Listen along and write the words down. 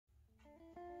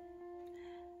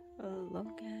Hello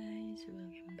guys,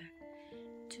 welcome back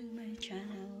to my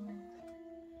channel.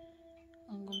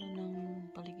 Ang gulo ng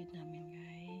paligid namin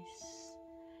guys.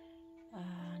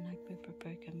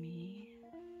 Nagpe-prepare kami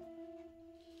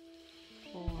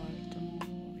for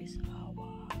tomorrow is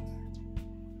our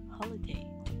holiday.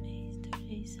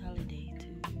 Today's holiday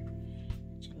to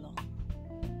Geelong.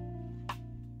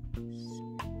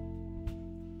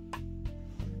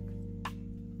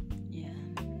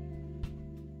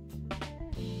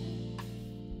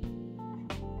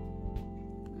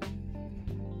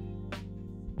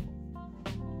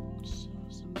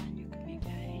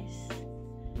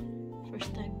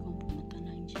 First time kong pumunta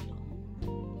ng Geelong,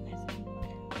 I think.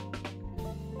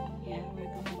 Yeah, we're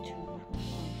going to our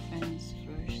friend's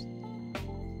first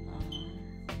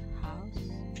house,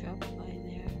 drop by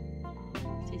there.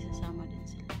 Kasi sasama din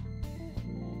sila.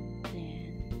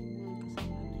 Then,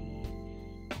 kasama ni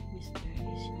Mr.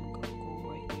 is yung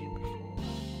co-work niya before.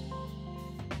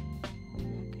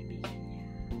 Mga kaibigan niya.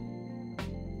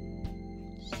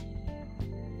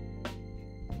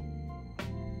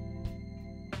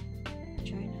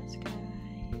 Join us guys.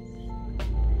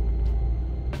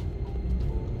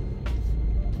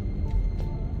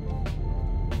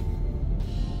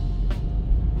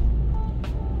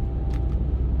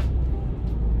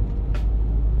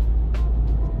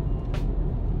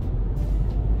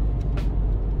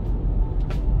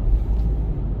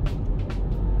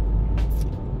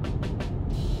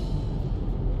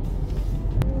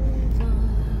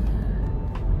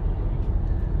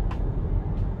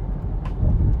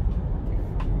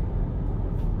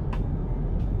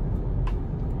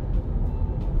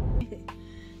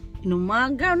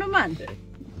 Inumagaw naman.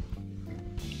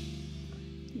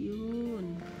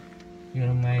 Yun. Yun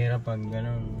ang mahirap pag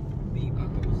gano'n. Baby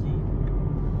kasi.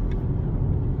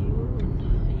 Yun.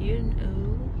 Yun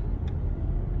oh.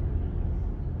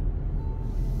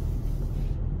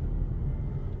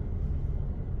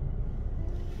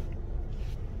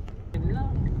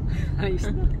 Ayos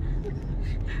na.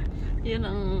 Yun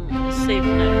ang safe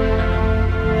na.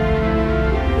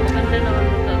 Maganda naman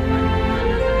magkakuan.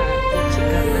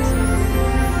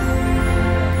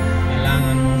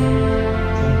 Kailangan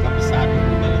kung kapisado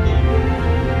mo talaga yun.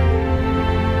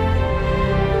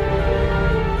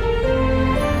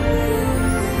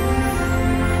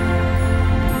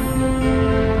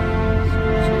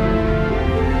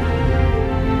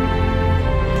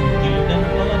 Tingkilan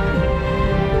pala ito.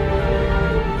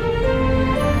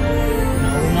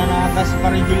 Nauna na atas pa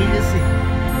rin Julius eh.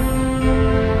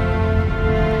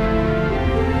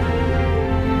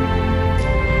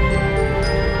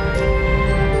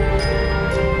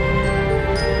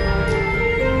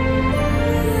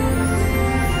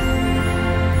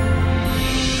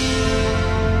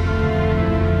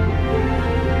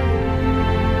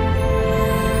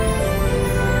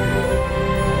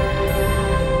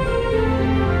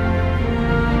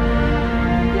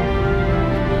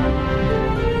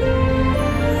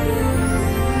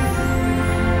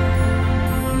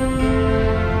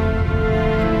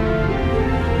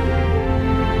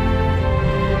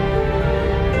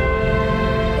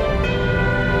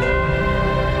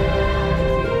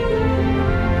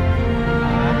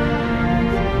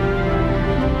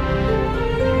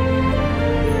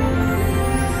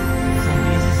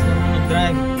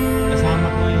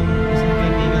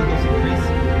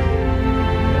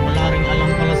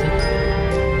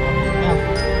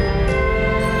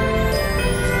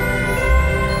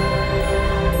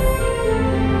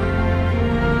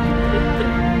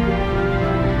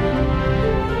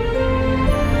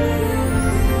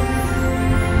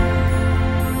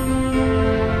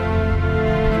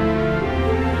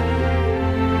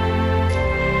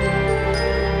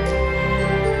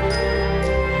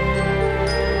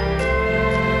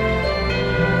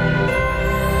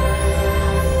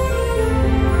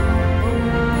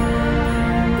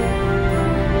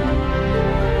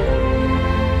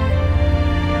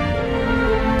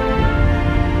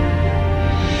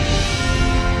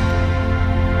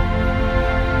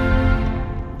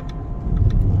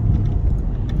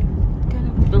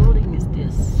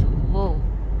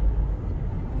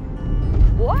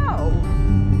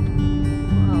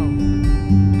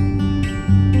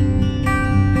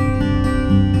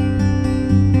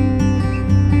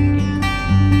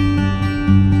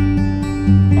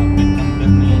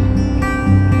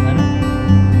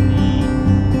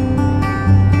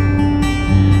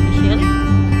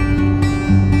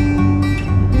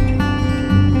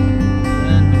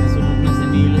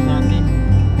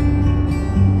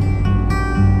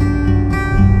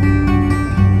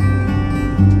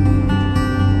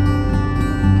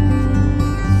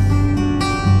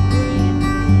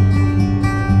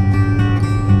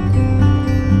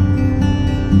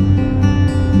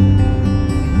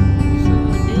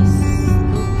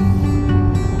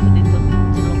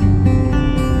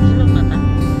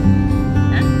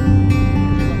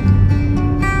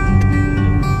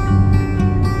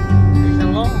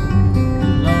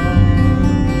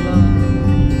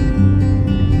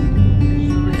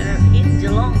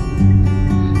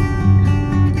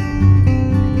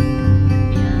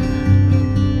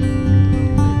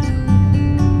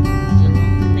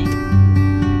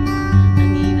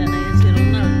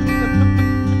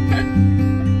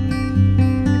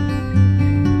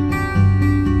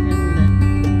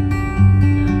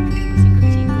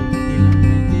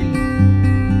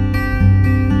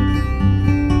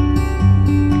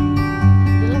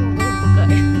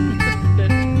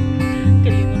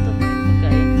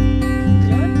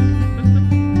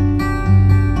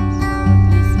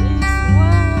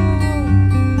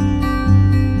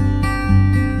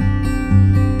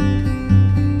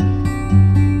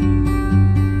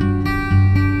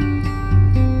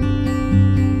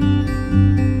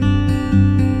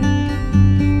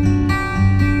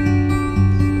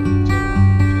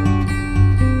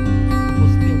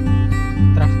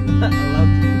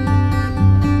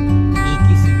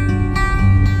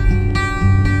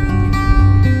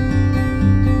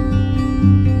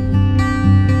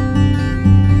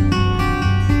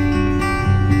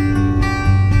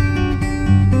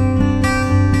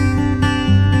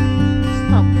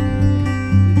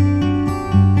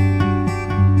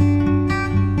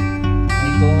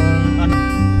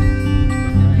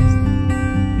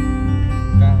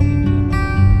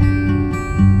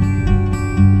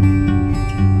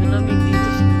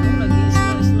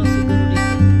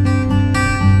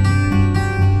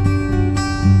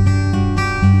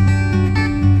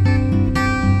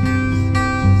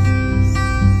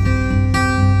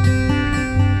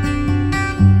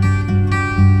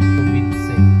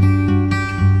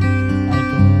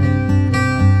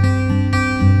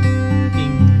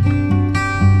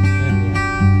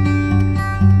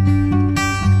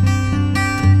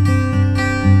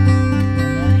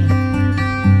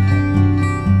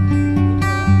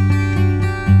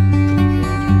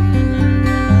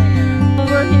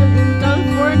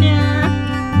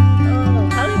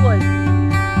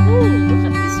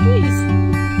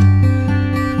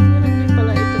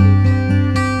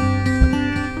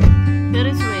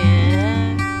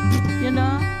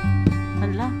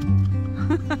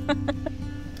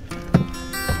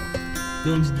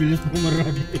 bilis mo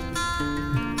marami.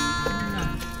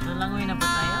 Nalangoy na ba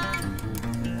tayo?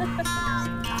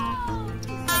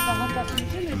 Handa-handa ko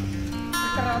yun eh.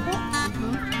 Karado.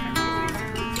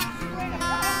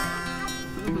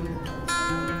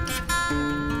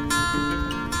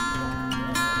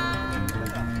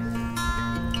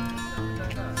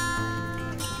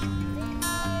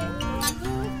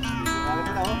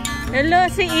 Hello,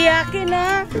 si Iyaki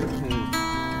na.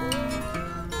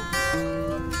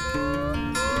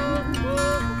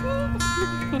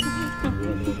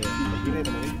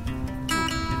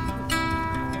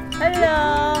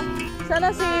 Hello.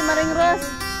 Sana si Maring Ros.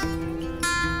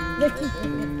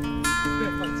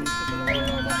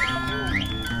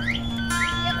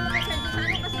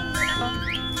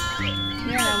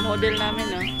 Yan ang model namin,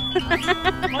 no?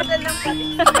 Model lang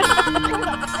pati.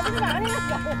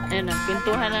 Ayan ang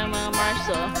pintuhan ng mga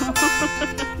Marso.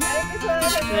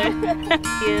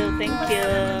 Thank you.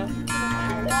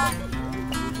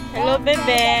 Hello,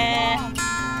 bebe.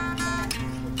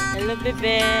 Hello,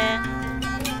 bebe.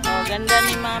 Oh, ganda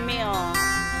ni mami, oh.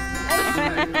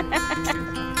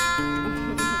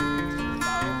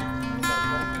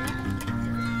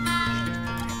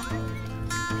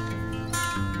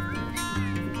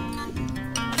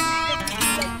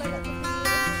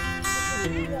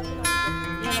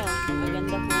 Yan, oh.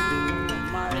 Maganda pong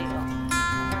Mario.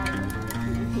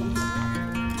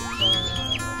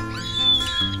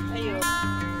 Ayun.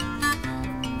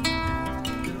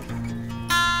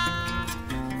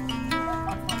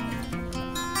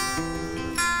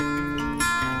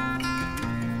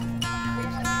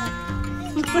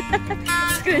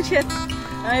 Screenshot.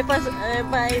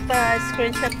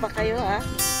 Ipa-screenshot pa kayo, ha?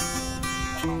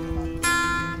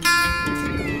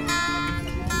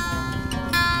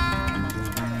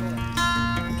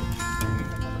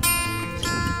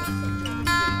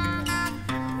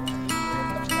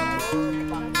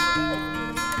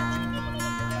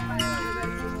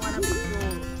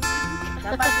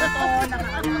 Dapat ito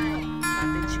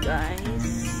Cottage, guys.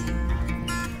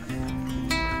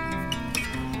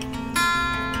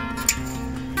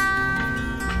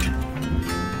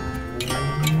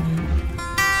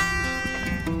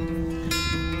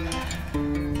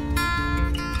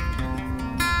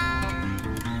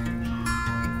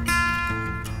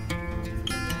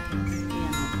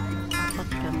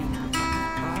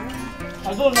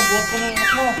 Aldo, nabuhat ko na yung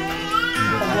anak mo.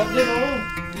 Nabuhat din, oo.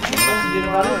 Hindi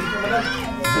na lalo.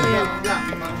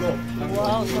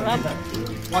 Wow, sarap.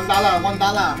 $1, $1,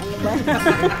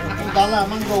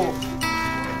 mango.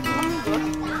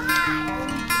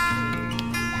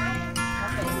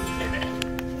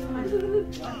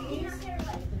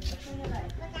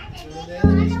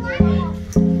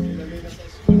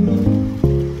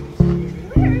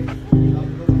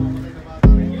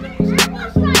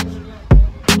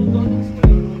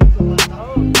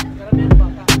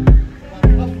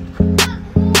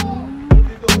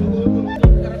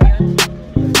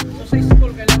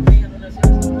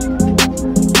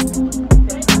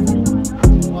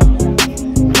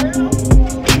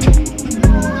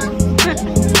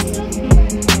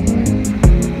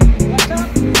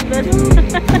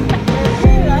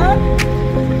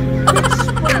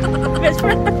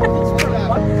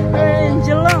 We're in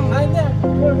Geelong.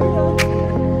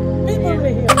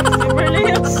 Beverly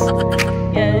Hills.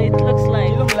 Yeah, it looks like.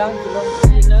 Geelong lang, Geelong.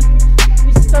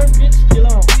 Mr. Beach,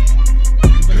 Geelong.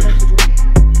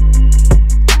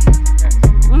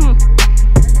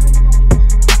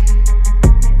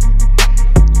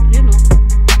 You know,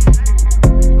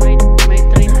 may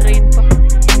train pa.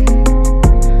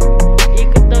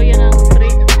 Ikot daw yan ang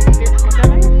train.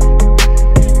 Magkano yun?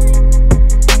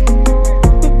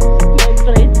 May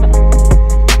train pa.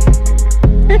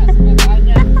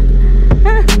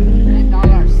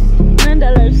 $9.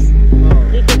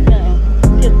 Ikot na, oh.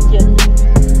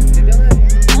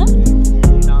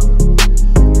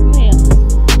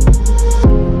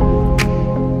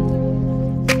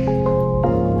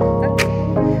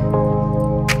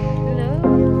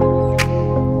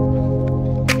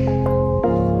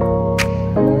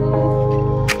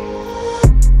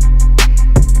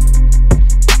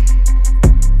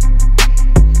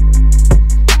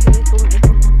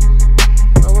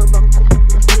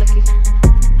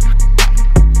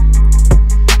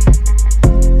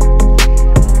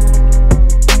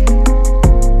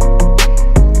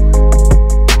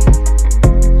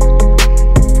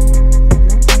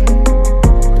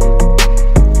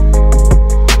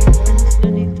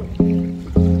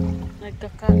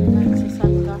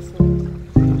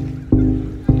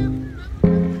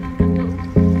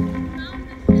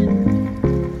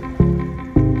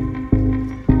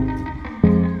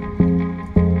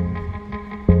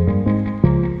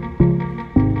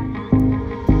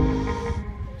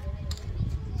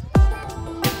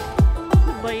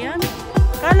 ba yan?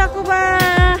 Kala ko ba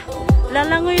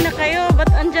lalangoy na kayo?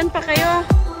 Ba't andyan pa kayo?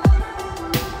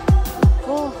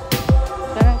 Oh,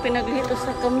 parang pinaglito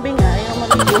sa kambing. Ayaw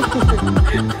maligo.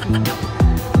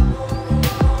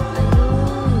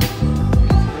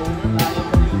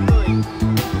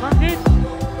 Bakit?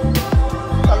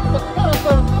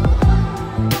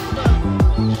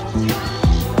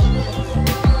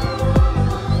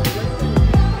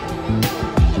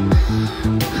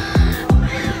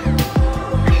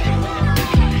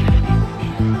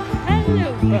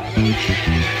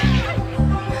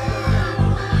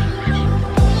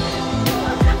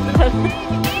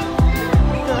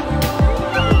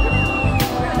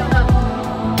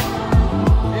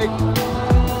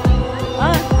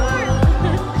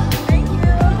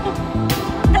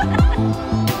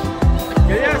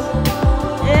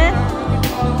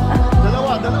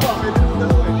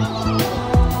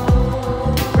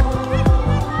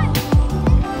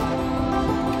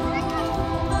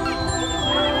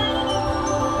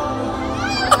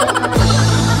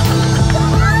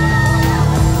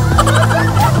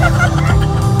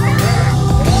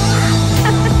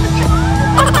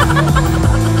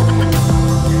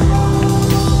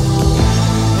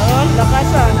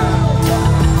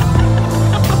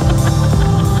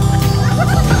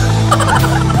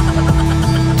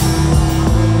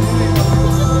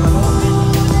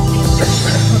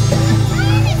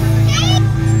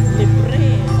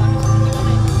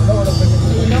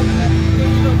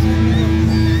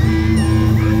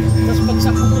 Tapos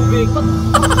bagsak ng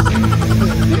tubig.